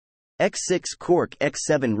X6 cork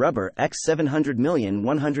X7 rubber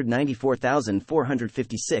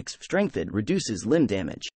X700,194,456 strengthened reduces limb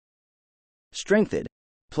damage. Strengthened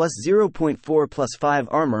plus 0.4 plus 5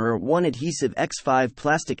 armor 1 adhesive X5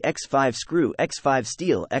 plastic X5 screw X5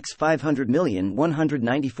 steel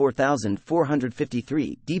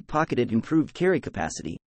X500,194,453 deep pocketed improved carry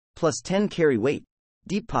capacity plus 10 carry weight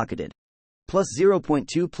deep pocketed plus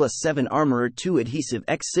 0.2 plus 7 armor 2 adhesive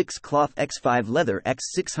X6 cloth X5 leather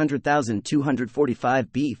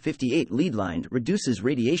X600,245 B58 lead lined reduces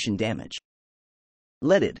radiation damage.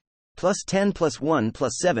 Leaded plus 10 plus 1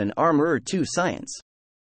 plus 7 armor 2 science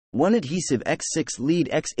 1 adhesive X6 lead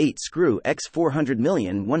X8 screw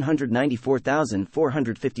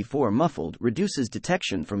X400,194,454 muffled reduces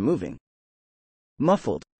detection from moving.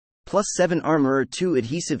 Muffled plus 7 armor 2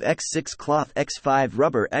 adhesive X6 cloth X5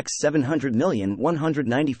 rubber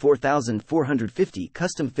X700,194,450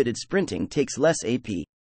 custom fitted sprinting takes less AP.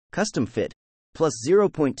 Custom fit plus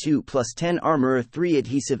 0.2 plus 10 armor 3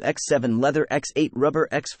 adhesive X7 leather X8 rubber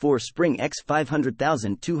X4 spring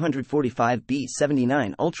X500,245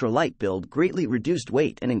 B79 ultra light build greatly reduced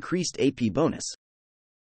weight and increased AP bonus.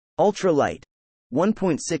 Ultra light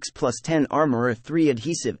 1.6 plus 10 armor 3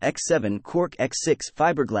 adhesive X7 cork X6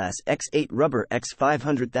 fiberglass X8 rubber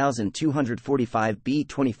X500,245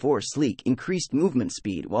 B24 sleek increased movement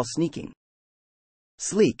speed while sneaking.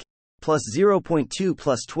 Sleek plus 0.2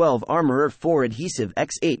 plus 12 armor 4 adhesive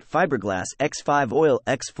X8 fiberglass X5 oil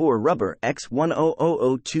X4 rubber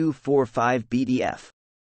X1000245 BDF